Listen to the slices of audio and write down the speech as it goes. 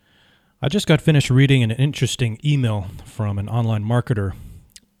I just got finished reading an interesting email from an online marketer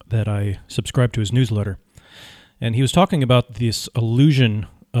that I subscribed to his newsletter. And he was talking about this illusion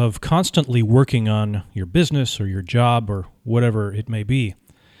of constantly working on your business or your job or whatever it may be.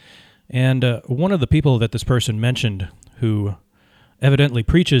 And one of the people that this person mentioned who evidently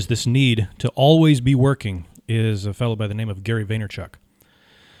preaches this need to always be working is a fellow by the name of Gary Vaynerchuk.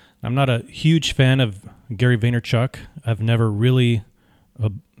 I'm not a huge fan of Gary Vaynerchuk. I've never really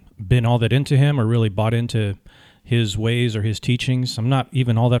been all that into him or really bought into his ways or his teachings. I'm not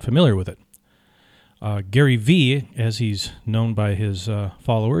even all that familiar with it. Gary V, as he's known by his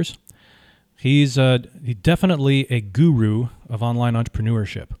followers, he's definitely a guru of online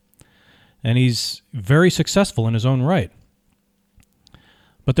entrepreneurship. And he's very successful in his own right.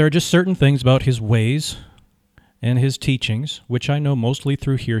 But there are just certain things about his ways and his teachings, which I know mostly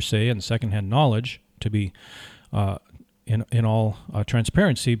through hearsay and secondhand knowledge, to be in all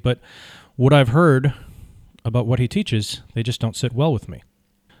transparency. But what I've heard about what he teaches, they just don't sit well with me.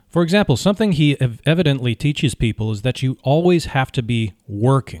 For example, something he evidently teaches people is that you always have to be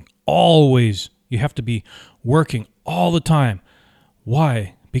working. Always. You have to be working all the time.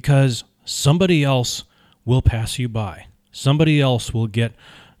 Why? Because somebody else will pass you by. Somebody else will get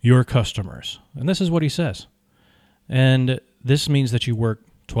your customers. And this is what he says. And this means that you work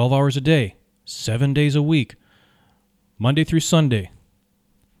 12 hours a day, 7 days a week, Monday through Sunday,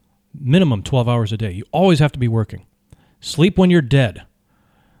 minimum 12 hours a day. You always have to be working. Sleep when you're dead.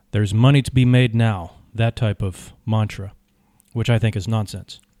 There's money to be made now. That type of mantra, which I think is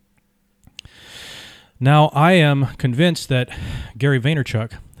nonsense. Now, I am convinced that Gary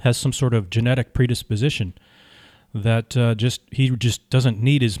Vaynerchuk has some sort of genetic predisposition that he just doesn't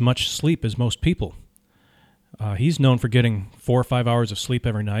need as much sleep as most people. He's known for getting 4 or 5 hours of sleep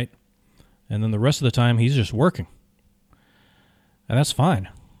every night, and then the rest of the time he's just working. And that's fine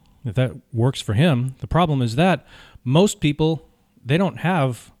if that works for him. The problem is that most people, they don't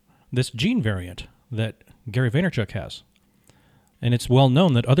have this gene variant that Gary Vaynerchuk has. And it's well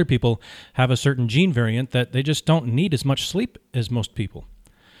known that other people have a certain gene variant that they just don't need as much sleep as most people.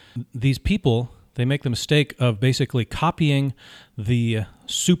 These people, they make the mistake of basically copying the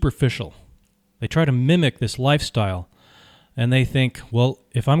superficial. They try to mimic this lifestyle, and they think, well,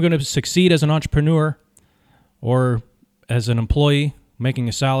 if I'm going to succeed as an entrepreneur or as an employee making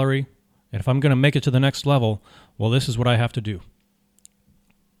a salary, and if I'm going to make it to the next level, well, this is what I have to do.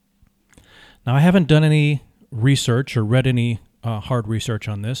 Now, I haven't done any research or read any hard research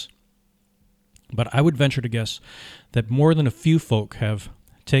on this, but I would venture to guess that more than a few folk have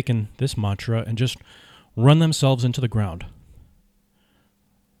taken this mantra and just run themselves into the ground.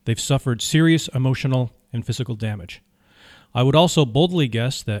 They've suffered serious emotional and physical damage. I would also boldly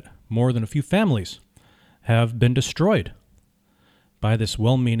guess that more than a few families have been destroyed by this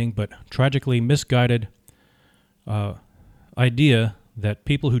well-meaning but tragically misguided idea that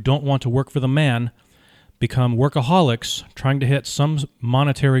people who don't want to work for the man become workaholics trying to hit some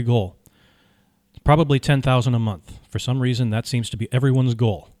monetary goal. Probably $10,000 a month. For some reason, that seems to be everyone's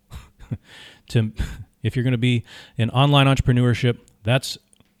goal. If you're going to be in online entrepreneurship, that's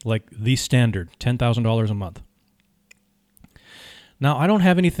like the standard, $10,000 a month. Now, I don't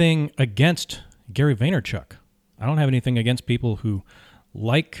have anything against Gary Vaynerchuk. I don't have anything against people who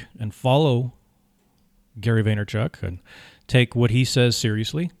like and follow Gary Vaynerchuk and take what he says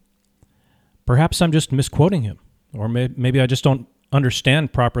seriously. Perhaps I'm just misquoting him, or maybe I just don't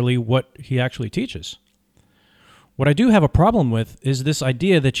understand properly what he actually teaches. What I do have a problem with is this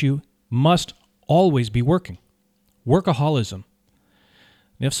idea that you must always be working. Workaholism.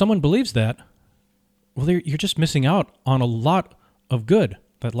 And if someone believes that, well, you're just missing out on a lot of good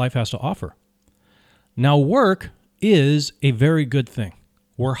that life has to offer. Now, work is a very good thing.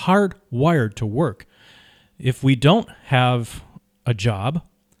 We're hardwired to work. If we don't have a job,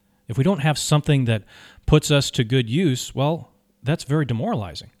 if we don't have something that puts us to good use, well, that's very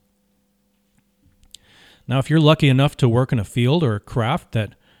demoralizing. Now, if you're lucky enough to work in a field or a craft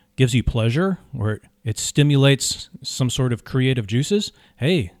that gives you pleasure or it stimulates some sort of creative juices,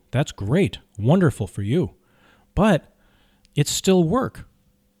 hey, that's great, wonderful for you. But it's still work.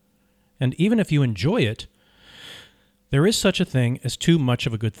 And even if you enjoy it, there is such a thing as too much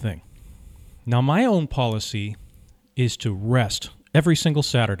of a good thing. Now, my own policy is to rest every single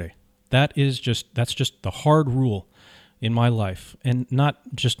Saturday. That's just the hard rule in my life, and not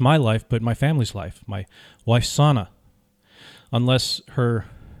just my life, but my family's life. My wife, Sana, unless her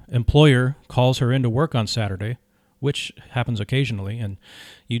employer calls her into work on Saturday, which happens occasionally, and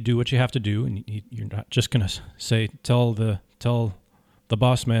you do what you have to do, and you're not just going to say, tell the the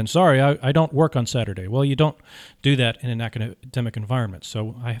boss man, sorry, I don't work on Saturday. Well, you don't do that in an academic environment.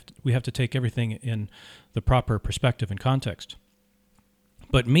 So we have to take everything in the proper perspective and context.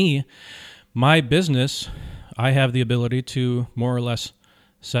 But my business, I have the ability to more or less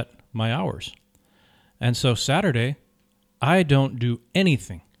set my hours. And so Saturday, I don't do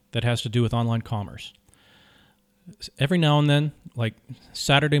anything that has to do with online commerce. Every now and then, like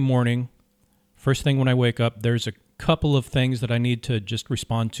Saturday morning, first thing when I wake up, there's a couple of things that I need to just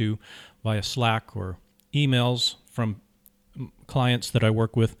respond to via Slack or emails from clients that I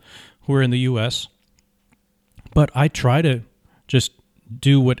work with who are in the U.S. But I try to just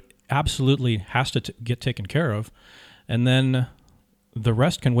do what absolutely has to get taken care of, and then the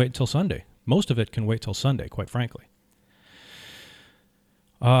rest can wait until Sunday. Most of it can wait till Sunday, quite frankly.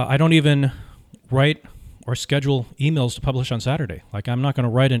 I don't even write or schedule emails to publish on Saturday. Like, I'm not going to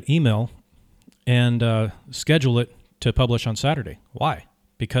write an email and schedule it to publish on Saturday. Why?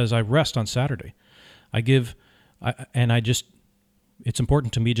 Because I rest on Saturday. It's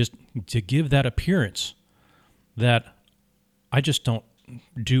important to me just to give that appearance that I just don't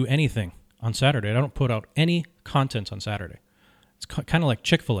do anything on Saturday. I don't put out any content on Saturday. It's kind of like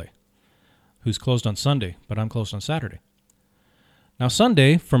Chick-fil-A, who's closed on Sunday, but I'm closed on Saturday. Now,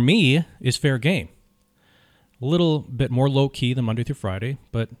 Sunday, for me, is fair game. A little bit more low-key than Monday through Friday,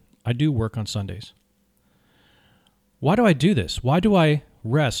 but I do work on Sundays. Why do I do this? Why do I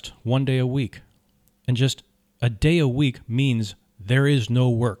rest one day a week? And just a day a week means there is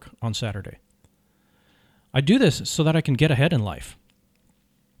no work on Saturday. I do this so that I can get ahead in life.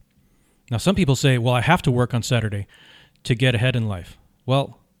 Now, some people say, well, I have to work on Saturday to get ahead in life.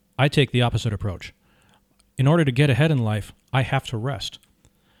 Well, I take the opposite approach. In order to get ahead in life, I have to rest.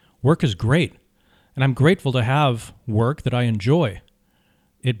 Work is great, and I'm grateful to have work that I enjoy.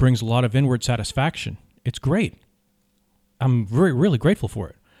 It brings a lot of inward satisfaction. It's great. I'm really grateful for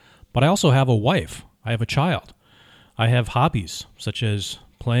it. But I also have a wife. I have a child. I have hobbies, such as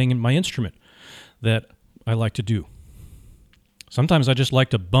playing my instrument that I like to do. Sometimes I just like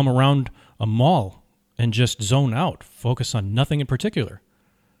to bum around a mall and just zone out, focus on nothing in particular.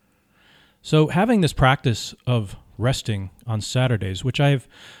 So having this practice of resting on Saturdays, which I've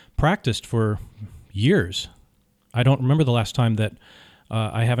practiced for years, I don't remember the last time that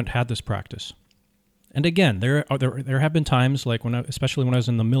I haven't had this practice. And again, there have been times, like especially when I was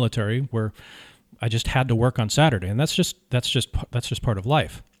in the military, where I just had to work on Saturday, and that's just part of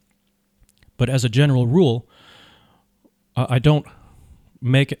life. But as a general rule, I don't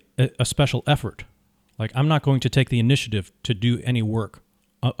make a special effort. Like, I'm not going to take the initiative to do any work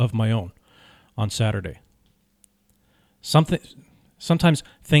of my own on Saturday. Sometimes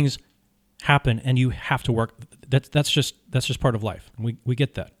things happen and you have to work. That's just part of life. We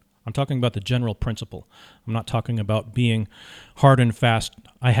get that. I'm talking about the general principle. I'm not talking about being hard and fast.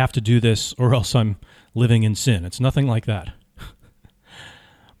 I have to do this or else I'm living in sin. It's nothing like that.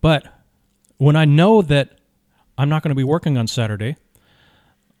 But when I know that I'm not going to be working on Saturday,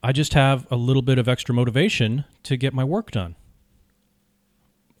 I just have a little bit of extra motivation to get my work done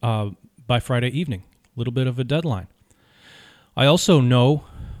by Friday evening, a little bit of a deadline. I also know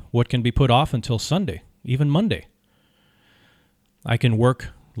what can be put off until Sunday, even Monday. I can work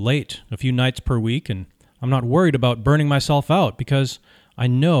late a few nights per week, and I'm not worried about burning myself out because I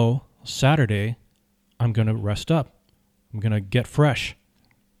know Saturday I'm going to rest up. I'm going to get fresh.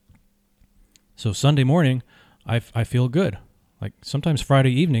 So Sunday morning, I feel good. Like sometimes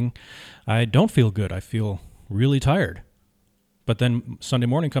Friday evening, I don't feel good. I feel really tired. But then Sunday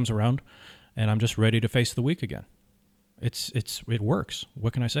morning comes around, and I'm just ready to face the week again. It works.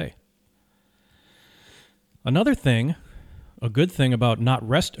 What can I say? Another thing, a good thing about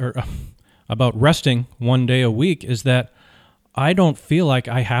about resting one day a week is that I don't feel like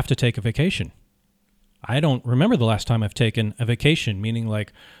I have to take a vacation. I don't remember the last time I've taken a vacation, meaning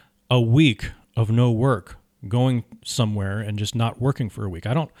like a week of no work, going somewhere and just not working for a week.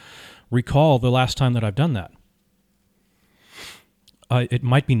 I don't recall the last time that I've done that. It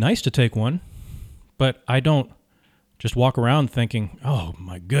might be nice to take one, but I don't just walk around thinking, oh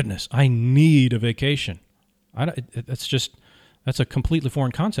my goodness, I need a vacation. That's a completely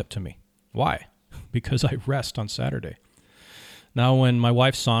foreign concept to me. Why? Because I rest on Saturday. Now, when my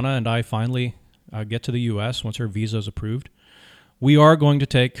wife, Sana, and I finally get to the U.S., once her visa is approved, we are going to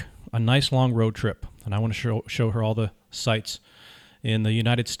take a nice long road trip. And I want to show her all the sites in the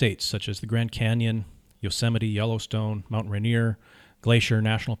United States, such as the Grand Canyon, Yosemite, Yellowstone, Mount Rainier, Glacier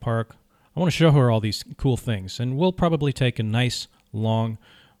National Park. I want to show her all these cool things, and we'll probably take a nice long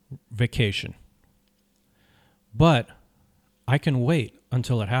vacation. But I can wait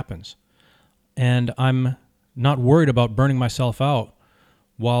until it happens. And I'm not worried about burning myself out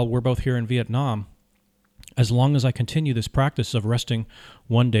while we're both here in Vietnam, as long as I continue this practice of resting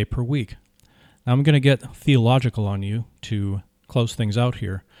 1 day per week. Now, I'm going to get theological on you to close things out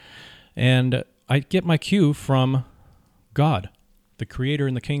here. And I get my cue from God, the creator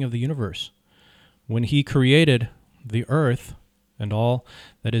and the king of the universe. When he created the earth and all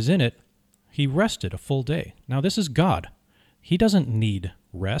that is in it, he rested a full day. Now, this is God. He doesn't need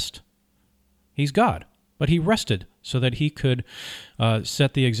rest. He's God. But he rested so that he could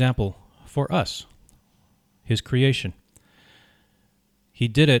set the example for us, his creation. He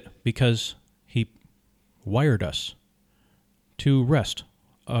did it because he wired us to rest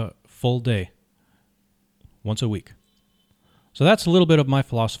a full day once a week. So that's a little bit of my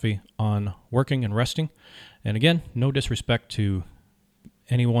philosophy on working and resting. And again, no disrespect to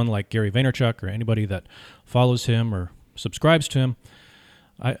anyone like Gary Vaynerchuk or anybody that follows him or subscribes to him.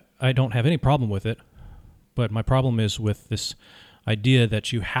 I don't have any problem with it, but my problem is with this idea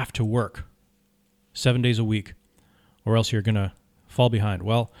that you have to work 7 days a week or else you're going to fall behind.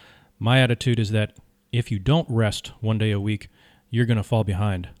 Well, my attitude is that if you don't rest 1 day a week, you're going to fall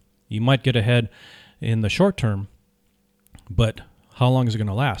behind. You might get ahead in the short term, but how long is it going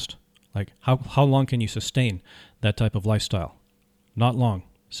to last? Like, how long can you sustain that type of lifestyle? Not long,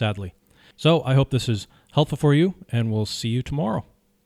 sadly. So I hope this is helpful for you, and we'll see you tomorrow.